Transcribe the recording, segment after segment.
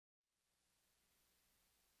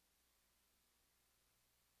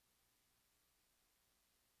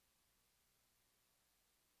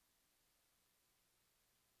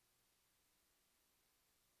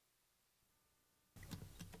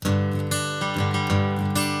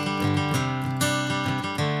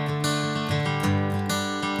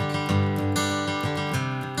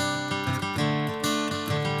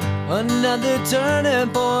Another turning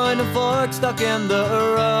point, a fork stuck in the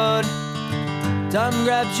road. Time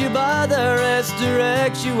grabs you by the wrist,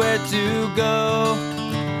 directs you where to go.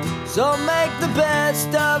 So make the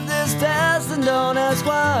best of this test and don't ask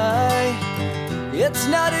why. It's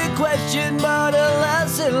not a question but a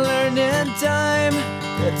lesson learned in time.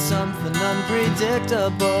 It's something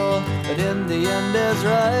unpredictable, but in the end is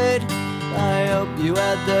right. I hope you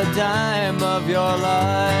had the time of your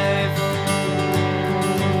life.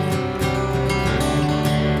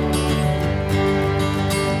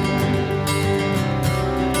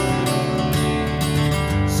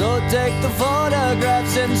 So take the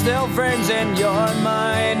photographs and still frames in your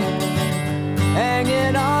mind,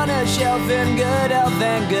 hanging on a shelf in good health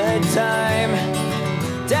and good time.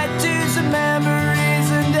 Tattoos and memories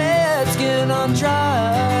and dead skin on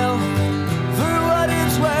trial. For what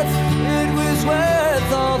it's worth, it was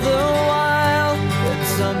worth all the while. It's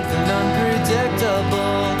something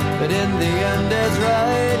unpredictable, but in the end is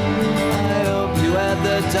right. I hope you had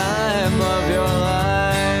the time of your life.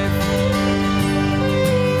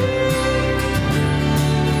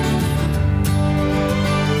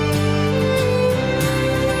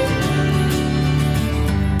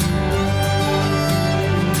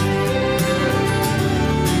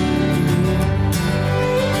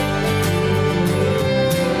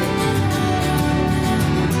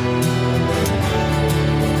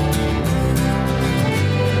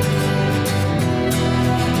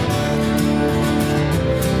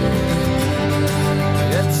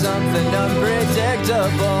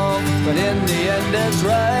 Unpredictable, but in the end it's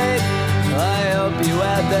right. I hope you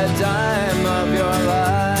had the time of your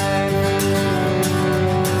life.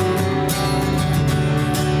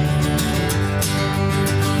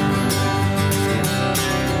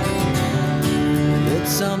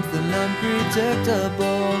 It's something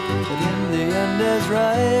unpredictable, but in the end is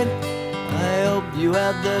right. I hope you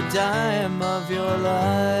had the time of your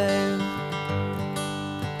life.